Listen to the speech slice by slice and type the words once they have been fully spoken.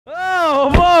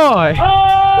boy.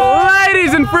 Oh!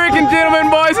 Ladies and freaking gentlemen,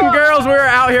 boys and girls, we're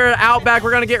out here at Outback.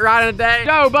 We're gonna get riding today.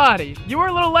 Joe, buddy, you were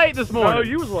a little late this morning. No,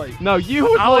 you was late. No, you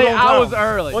was late. I was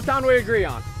early. What time do we agree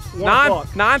on?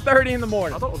 9:30 in the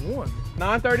morning. I thought it was 1.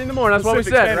 9:30 in the morning. That's what we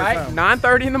said, right?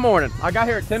 9:30 in the morning. I got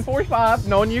here at 10:45.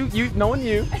 Knowing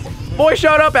you. Boy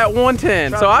showed up at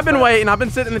 1:10. So I've been waiting. I've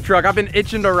been sitting in the truck. I've been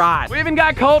itching to ride. We even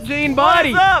got Colt Gene,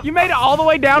 buddy. What's up? You made it all the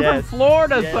way down from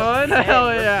Florida, son. Hey,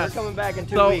 Hell yeah. We're coming back in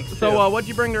 2 weeks. So what'd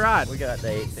you bring to ride? We got the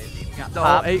 850. Got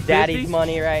the Daddy's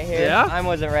money right here. Yeah? I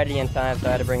wasn't ready in time, so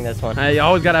I had to bring this one. Hey, you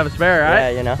always gotta have a spare, right? Yeah,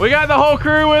 you know. We got the whole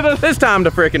crew with us. It's time to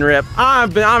freaking rip.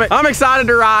 I'm excited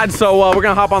to ride, so we're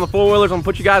gonna hop on the four-wheelers. I'm gonna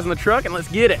put you guys in the truck and let's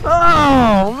get it.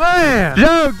 Oh man,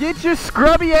 Joe, get your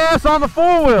scrubby ass on the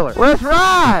four-wheeler. Let's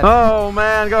ride. Oh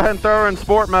man, go ahead and throw her in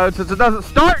sport mode since it doesn't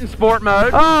start in sport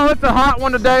mode. Oh, it's a hot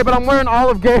one today, but I'm wearing all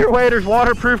of Gator Waders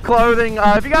waterproof clothing.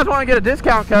 If you guys want to get a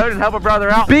discount code and help a brother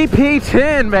out,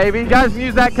 BP10, baby. You guys can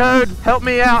use that code. Help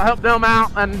me out, help them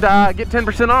out, and get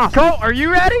 10% off. Colt, are you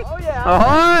ready? Oh yeah. Oh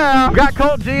yeah. We got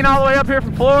Colt Gene all the way up here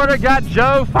from Florida. Got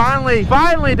Joe finally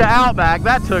to Outback.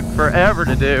 That took forever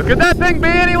to do. Could that thing be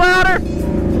any louder?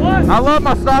 What? I love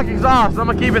my stock exhaust. I'm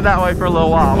gonna keep it that way for a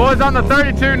little while. Boys, on the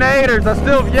 32 Naders,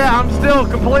 I'm still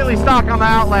completely stock on the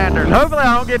Outlander. Hopefully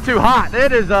I don't get too hot.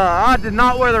 It is, I did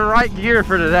not wear the right gear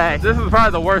for today. This is probably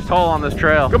the worst hole on this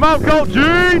trail. Come on, Colt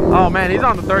Gene. Oh man, he's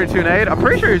on the 32 Nader. I'm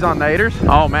pretty sure he's on Naders.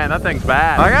 Oh man, that thing's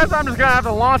bad. I guess I'm just gonna have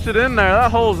to launch it in there. That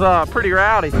hole's pretty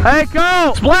rowdy. Hey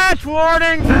Colt, splash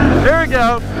warning. Here we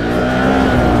go.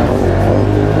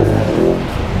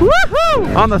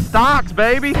 Woohoo! On the stocks,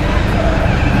 baby.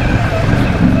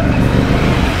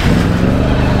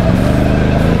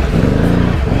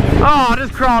 Oh, I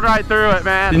just crawled right through it,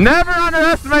 man. You never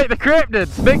underestimate the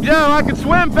cryptids. Big Joe, I could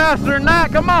swim faster than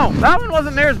that. Come on. That one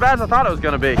wasn't near as bad as I thought it was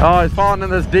going to be. Oh, he's falling in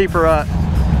this deep rut.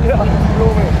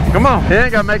 Yeah, come on. He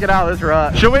ain't going to make it out of this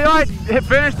rut. Should we, like,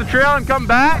 finish the trail and come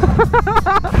back?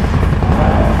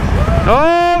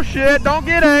 Oh, shit. Don't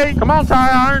get A. Come on,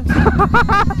 tire iron.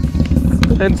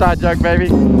 Inside joke, baby.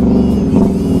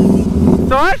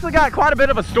 So I actually got quite a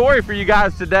bit of a story for you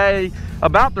guys today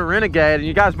about the Renegade, and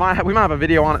you guys we might have a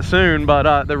video on it soon,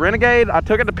 but the Renegade, I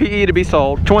took it to PE to be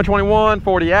sold. 2021,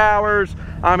 40 hours.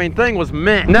 I mean, thing was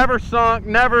mint. Never sunk,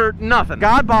 never nothing.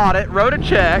 God bought it, wrote a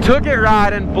check, took it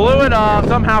riding, blew it up,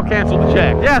 somehow canceled the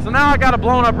check. Yeah, so now I got a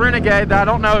blown up Renegade that I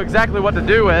don't know exactly what to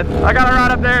do with. I gotta ride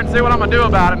up there and see what I'm gonna do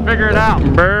about it and figure it out.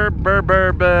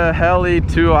 Heli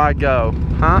to I go.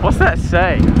 Huh? What's that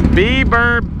say?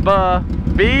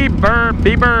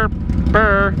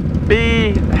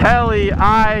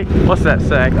 What's that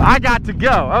say? I got to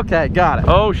go. Okay, got it.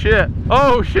 Oh shit.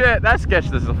 Oh shit. That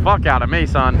sketched the fuck out of me,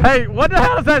 son. Hey, what the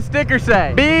hell does that sticker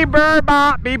say?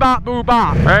 Bebop boo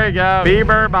bop. There you go.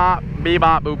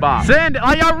 Bebop boo bop. Send it.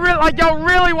 Like y'all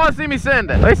really want to see me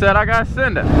send it. They said I gotta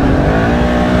send it.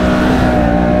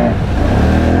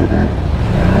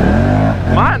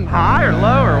 Am I in high or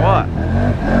low or what?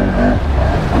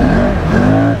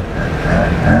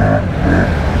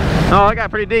 Oh, I got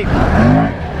pretty deep.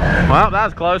 Well, that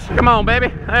was close. Come on, baby.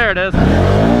 There it is.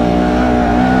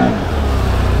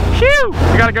 Phew!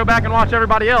 We gotta go back and watch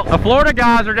everybody else. The Florida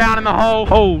guys are down in the hole.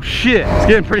 Oh, shit. It's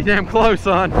getting pretty damn close,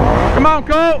 son. Come on,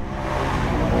 Colt.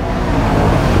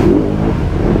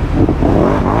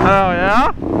 Oh,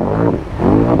 yeah?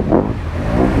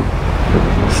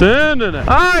 Sending it.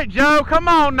 All right, Joe. Come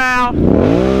on now.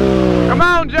 Come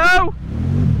on, Joe.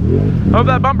 Hope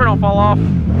that bumper don't fall off.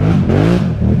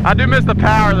 I do miss the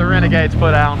power the Renegade's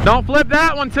put out. Don't flip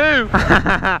that one too.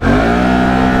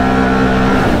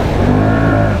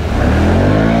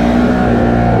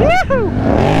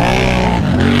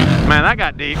 Man, that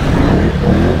got deep.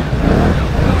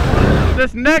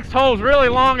 This next hole's really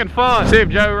long and fun. See if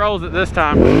Joe rolls it this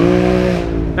time.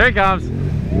 There he comes.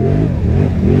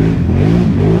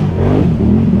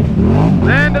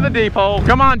 Into the deep hole.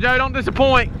 Come on, Joe, don't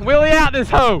disappoint. Wheelie out this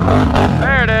hole.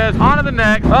 There it is. On to the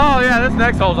next. Oh yeah, this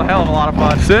next hole's a hell of a lot of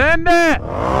fun. Send it.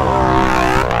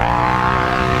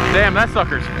 Damn, that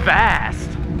sucker's fast.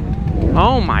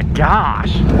 Oh my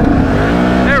gosh.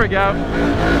 There we go.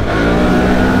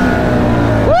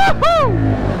 Woohoo!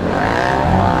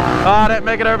 Oh, I didn't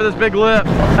make it over this big lip.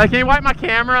 Hey, can you wipe my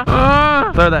camera?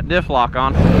 Throw that diff lock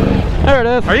on. There it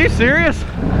is. Are you serious?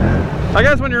 I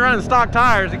guess when you're running stock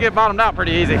tires, you get bottomed out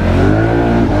pretty easy.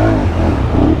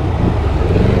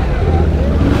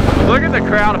 Look at the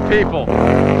crowd of people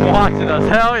watching us.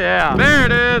 Hell yeah. There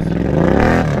it is.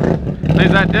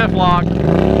 There's that diff lock.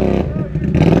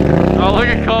 Oh, look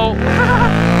at Colt.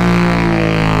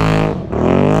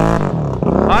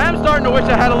 I am starting to wish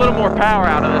I had a little more power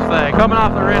out of this thing coming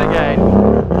off the Renegade.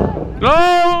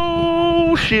 Oh!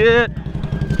 shit.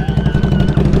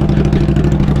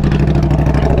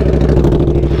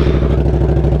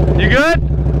 You good?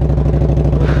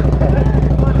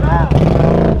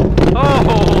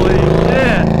 Holy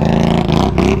shit.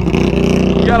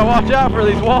 You gotta watch out for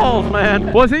these walls,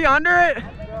 man. Was he under it?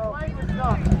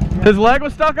 His leg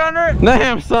was stuck under it?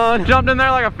 Damn, son. Jumped in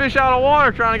there like a fish out of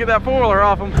water trying to get that four-wheeler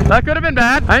off him. That could have been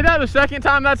bad. Ain't that the second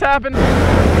time that's happened?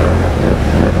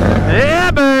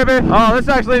 Yeah, baby. Oh, this is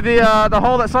actually the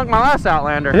hole that sunk my last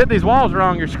Outlander. Hit these walls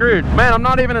wrong, you're screwed. Man, I'm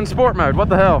not even in sport mode. What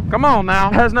the hell? Come on now.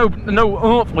 It has no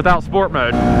oomph without sport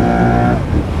mode.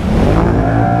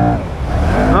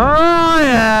 Oh,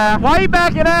 yeah. Why you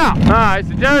backing out? All right,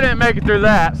 so Joe didn't make it through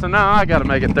that, so now I got to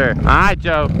make it through. All right,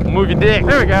 Joe. Move your dick.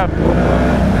 There we go.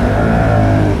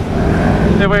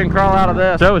 See if we can crawl out of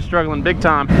this. Joe is struggling big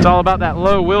time. It's all about that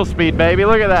low wheel speed, baby.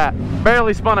 Look at that.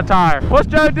 Barely spun a tire. What's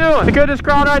Joe doing? He could have just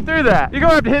crawled right through that. You're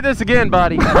gonna have to hit this again,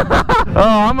 buddy. Oh,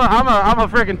 I'm a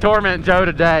freaking torment Joe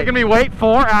today. You're gonna be wait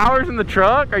 4 hours in the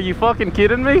truck? Are you fucking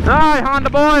kidding me? All right,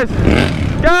 Honda boys.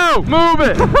 Go! Move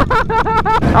it!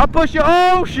 I'll push you.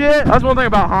 Oh, shit. That's one thing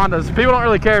about Hondas. People don't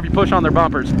really care if you push on their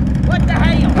bumpers. What the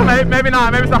hell? Maybe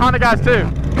not. Maybe it's the Honda guys, too.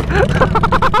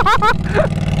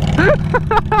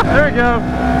 There we go.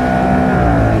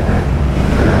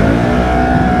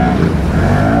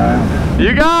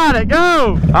 You got it.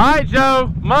 Go! All right,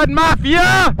 Joe. Mud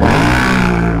Mafia!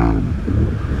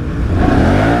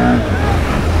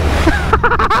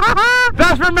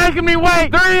 That's for making me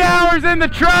wait 3 hours in the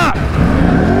truck!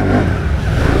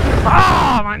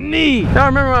 Oh, my knee. Y'all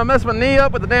remember when I messed my knee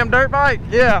up with the damn dirt bike?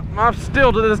 Yeah, I'm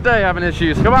still to this day having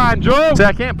issues. Come on, Joe. See,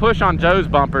 I can't push on Joe's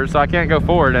bumpers, so I can't go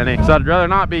forward any. So I'd rather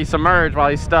not be submerged while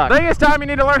he's stuck. I think it's time you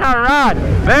need to learn how to ride.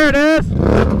 There it is.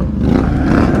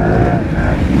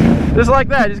 Just like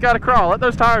that, you just gotta crawl. Let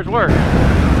those tires work.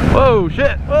 Whoa,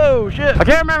 shit. Whoa, shit. I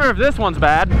can't remember if this one's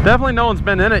bad. Definitely no one's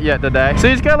been in it yet today. So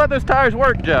you just gotta let those tires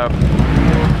work, Joe.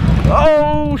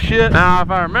 Oh, shit. Now,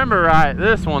 if I remember right,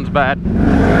 this one's bad.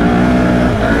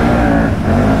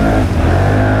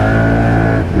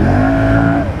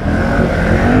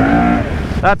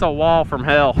 That's a wall from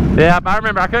hell. Yeah, I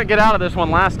remember I couldn't get out of this one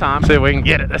last time. See if we can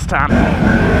get it this time.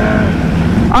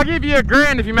 I'll give you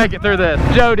 $1,000 if you make it through this.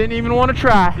 Joe didn't even want to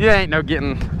try. You ain't no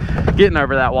getting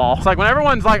over that wall. It's like when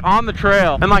everyone's like on the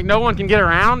trail and like no one can get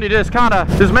around, you just kind of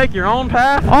just make your own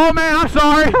path. Oh man, I'm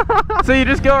sorry. So you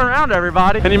just go around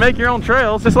everybody and you make your own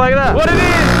trails just like that. What it is,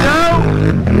 Joe?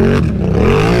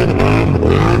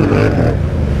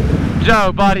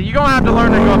 Joe, buddy, you're gonna have to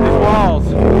learn to go up these walls.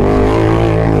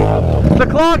 The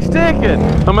clock's ticking.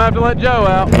 I'm gonna have to let Joe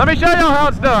out. Let me show y'all how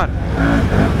it's done.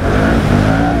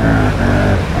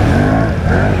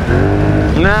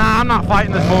 Nah, I'm not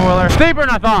fighting this four-wheeler. Steeper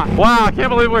than I thought. Wow, I can't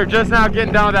believe we were just now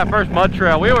getting down with that first mud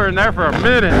trail. We were in there for a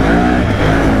minute.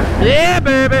 Yeah,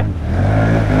 baby.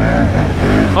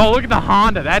 Oh, look at the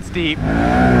Honda. That's deep.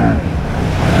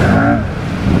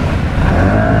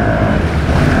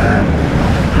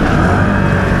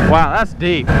 Wow, that's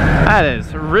deep. That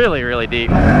is really, really deep.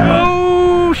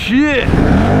 Oh, shit.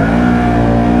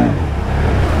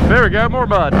 There we go, more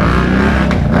mud.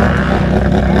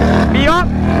 Yup.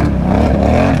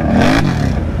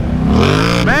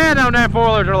 Man, them damn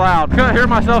four-wheelers are loud. Couldn't hear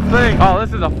myself think. Oh,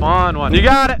 this is a fun one. You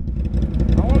got it.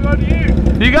 I want to go to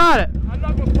you. You got it. I'm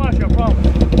not going to splash you, I promise.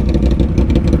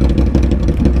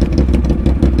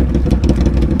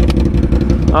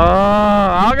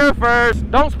 I'll go first.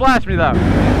 Don't splash me though.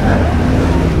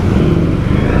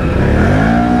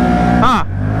 Huh.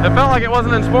 It felt like it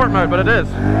wasn't in sport mode, but it is.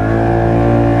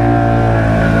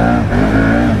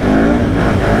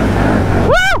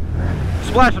 Woo!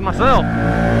 Splashing myself.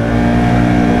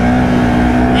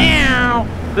 Ew.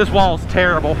 This wall's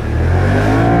terrible.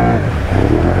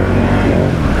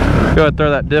 Go ahead and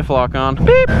throw that diff lock on.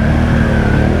 Beep.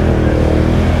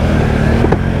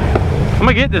 I'm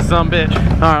gonna get this sumbitch.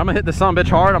 All right, I'm gonna hit this sumbitch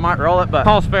hard. I might roll it, but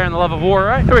all's fair in the love of war,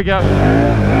 right? Here we go.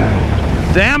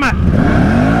 Damn it!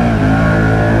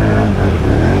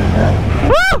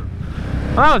 Woo!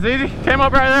 Well, that was easy. Came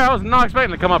up right there. I was not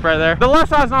expecting to come up right there. The left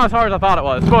side's not as hard as I thought it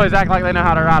was. Boys act like they know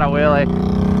how to ride a wheelie.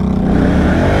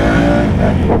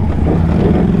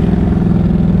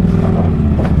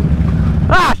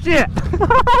 Ah, shit!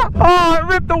 Oh, it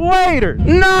ripped the wader.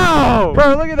 No!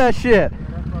 Bro, look at that shit.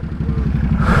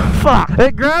 Fuck.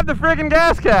 It grabbed the freaking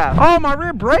gas cap. Oh, my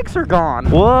rear brakes are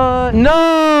gone. What?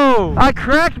 No! I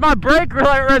cracked my brake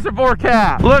reservoir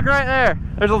cap. Look right there.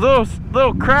 There's a little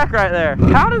crack right there.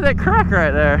 How did it crack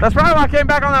right there? That's probably why I came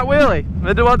back on that wheelie.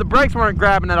 The brakes weren't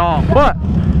grabbing at all. What?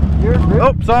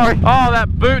 Oh, sorry. Oh,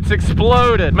 that boot's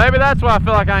exploded. Maybe that's why I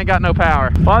feel like I ain't got no power.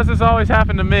 Why does this always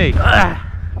happen to me? Ugh.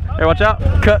 Here, watch out.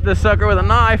 Cut this sucker with a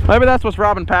knife. Maybe that's what's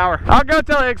robbing power. I'll go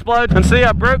till it explodes and see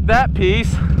I broke that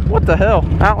piece. What the hell?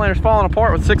 Outlander's falling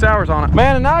apart with 6 hours on it.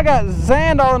 Man, and now I got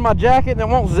sand all in my jacket and it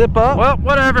won't zip up. Well,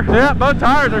 whatever. Yeah, both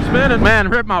tires are spinning. Man,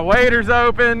 ripped my waders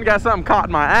open. Got something caught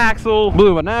in my axle.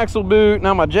 Blew an axle boot.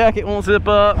 Now my jacket won't zip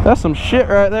up. That's some shit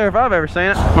right there if I've ever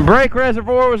seen it. My brake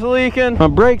reservoir was leaking. My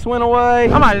brakes went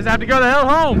away. I might just have to go the hell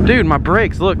home. Dude, my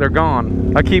brakes, look, they're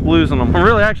gone. I keep losing them. I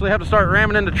really actually have to start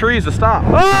ramming into trees to stop.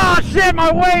 Oh, shit,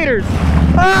 my waders.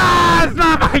 Ah, it's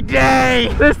not my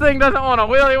day. This thing doesn't want a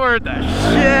wheelie worth of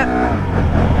shit.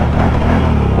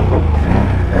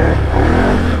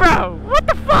 Bro, what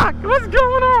the fuck? What's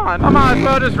going on? I might as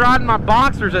well just ride in my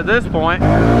boxers at this point.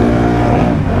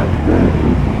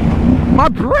 My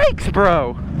brakes,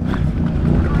 bro.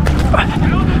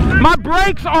 My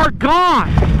brakes are gone.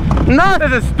 No,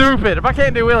 this is stupid. If I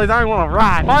can't do wheelies, I don't want to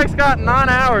ride. Bike's got 9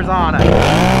 hours on it.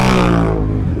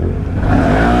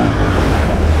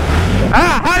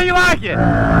 Ah, how do you like it?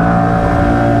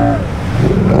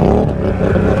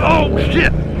 Oh,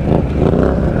 shit.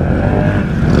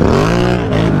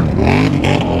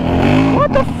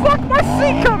 What the fuck? My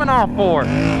seat coming off for?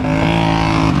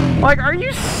 Like, are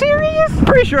you serious?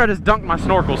 Pretty sure I just dunked my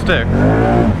snorkels too.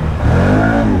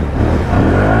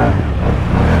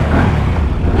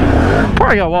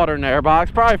 Probably got water in the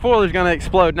airbox. Probably foiler's gonna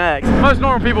explode next. Most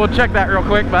normal people would check that real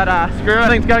quick, but screw it.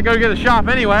 Thing's gotta go get the shop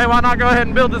anyway. Why not go ahead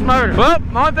and build this motor? Well,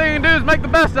 the only thing you can do is make the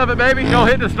best of it, baby. Go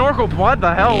hit the snorkel. What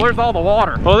the hell? Where's all the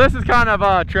water? Well, this is kind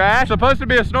of trash. Supposed to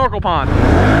be a snorkel pond.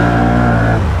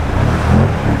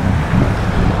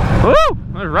 Woo!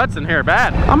 There's ruts in here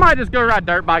bad. I might just go ride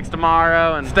dirt bikes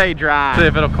tomorrow and stay dry. See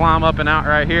if it'll climb up and out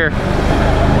right here.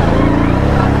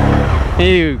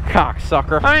 You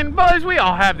cocksucker. I mean, boys, we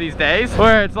all have these days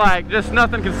where it's like just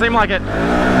nothing can seem like it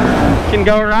can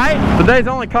go right. Today's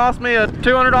only cost me a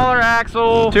 $200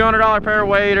 axle, $200 pair of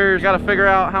waders. Got to figure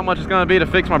out how much it's going to be to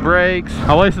fix my brakes.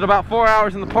 I wasted about 4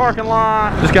 hours in the parking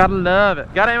lot. Just got to love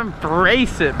it. Got to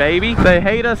embrace it, baby. They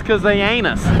hate us because they ain't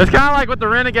us. It's kind of like with the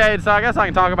Renegade, so I guess I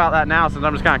can talk about that now since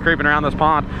I'm just kind of creeping around this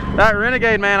pond. That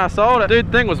Renegade, man, I sold it. Dude,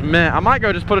 the thing was mint. I might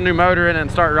go just put a new motor in it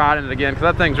and start riding it again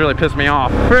because that thing's really pissed me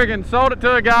off. Friggin' sold it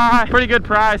to a guy, pretty good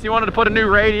price. He wanted to put a new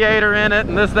radiator in it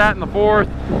and this, that, and the fourth.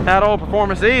 Had old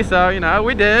Performance E, so you know,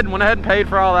 we did. Went ahead and paid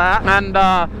for all that. And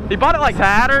he bought it like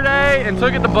Saturday and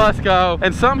took it to Busco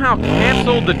and somehow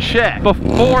canceled the check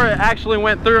before it actually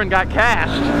went through and got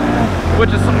cashed, which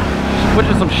is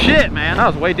some shit, man. That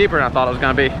was way deeper than I thought it was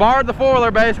gonna be. Borrowed the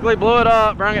foiler, basically, blew it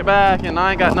up, brought it back, and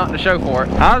I ain't got nothing to show for it.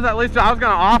 I was gonna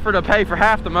offer to pay for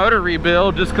half the motor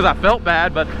rebuild just because I felt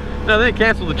bad, but no, they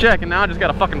canceled the check, and now I just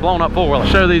got a fucking blown up four-wheeler.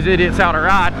 Show these idiots how to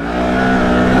ride.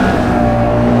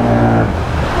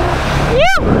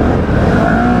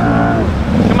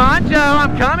 Come on, Joe,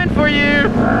 I'm coming for you.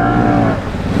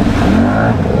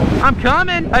 I'm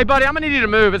coming. Hey, buddy, I'm gonna need you to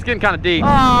move. It's getting kind of deep.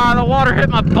 Ah, the water hit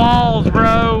my balls,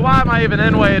 bro. Why am I even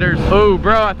in waders? Oh,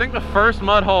 bro, I think the first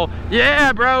mud hole.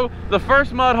 Yeah, bro, the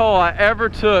first mud hole I ever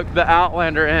took the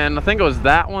Outlander in. I think it was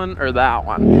that one or that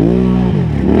one.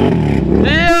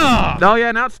 Yeah. Oh,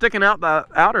 yeah, now it's sticking out the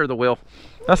outer of the wheel.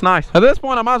 That's nice. At this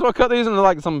point, I might as well cut these into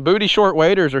like some booty short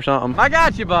waders or something. I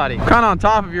got you, buddy. I'm kind of on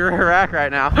top of your rack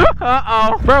right now.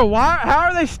 Uh-oh. Bro, how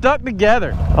are they stuck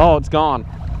together? Oh, it's gone.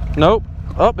 Nope.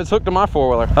 Oh, it's hooked to my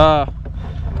four-wheeler.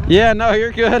 Yeah, no,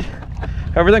 you're good.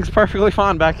 Everything's perfectly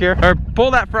fine back here. Or pull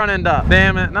that front end up.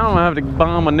 Damn it. Now I'm gonna have to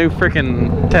bomb a new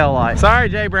freaking tail light. Sorry,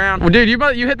 Jay Brown. Well, dude, you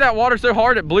hit that water so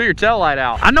hard it blew your tail light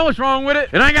out. I know what's wrong with it.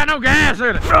 It ain't got no gas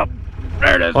in it. Oh.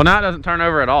 There it is. Well, now it doesn't turn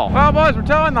over at all. Well, boys, we're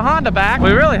towing the Honda back.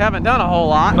 We really haven't done a whole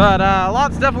lot, but a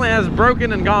lot definitely has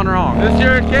broken and gone wrong. This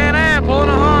year's Can-Am pulling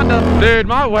a Honda. Dude,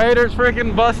 my wader's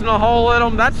freaking busting a hole in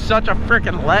them. That's such a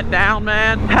freaking letdown,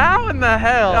 man. How in the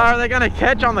hell are they gonna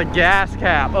catch on the gas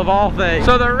cap of all things?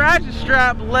 So the ratchet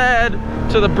strap led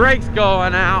to the brakes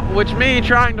going out, which me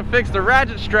trying to fix the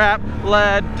ratchet strap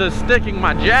led to sticking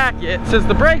my jacket. Since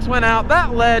the brakes went out,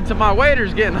 that led to my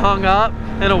waders getting hung up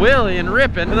in a wheelie and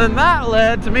ripping. And then that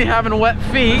led to me having wet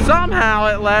feet. Somehow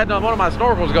it led to one of my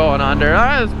snorkels going under.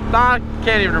 I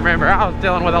can't even remember. I was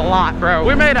dealing with a lot, bro.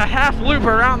 We made a half loop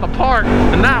around the park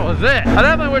and that was it. I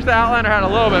definitely wish the Outlander had a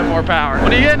little bit more power.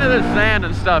 When you get into this sand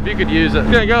and stuff, you could use it.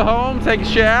 Gonna go home, take a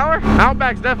shower.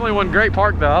 Outback's definitely one great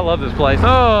park though. I love this place.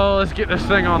 Oh, let's get this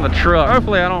thing on the truck.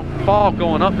 Hopefully I don't fall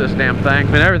going up this damn thing.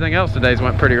 I mean, everything else today's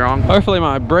went pretty wrong. Hopefully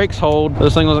my brakes hold.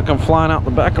 This thing doesn't come flying out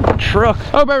the back of the truck.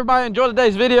 Hope everybody enjoyed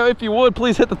today's video. If you would,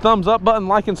 please hit the thumbs up button,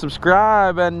 like and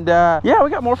subscribe. And yeah,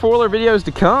 we got more four-wheeler videos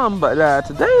to come, but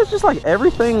today is just like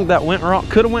everything that went wrong,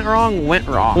 could have went wrong, went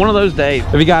wrong. One of those days.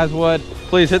 If you guys would,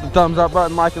 Please hit the thumbs up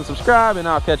button, like, and subscribe, and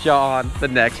I'll catch y'all on the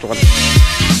next one.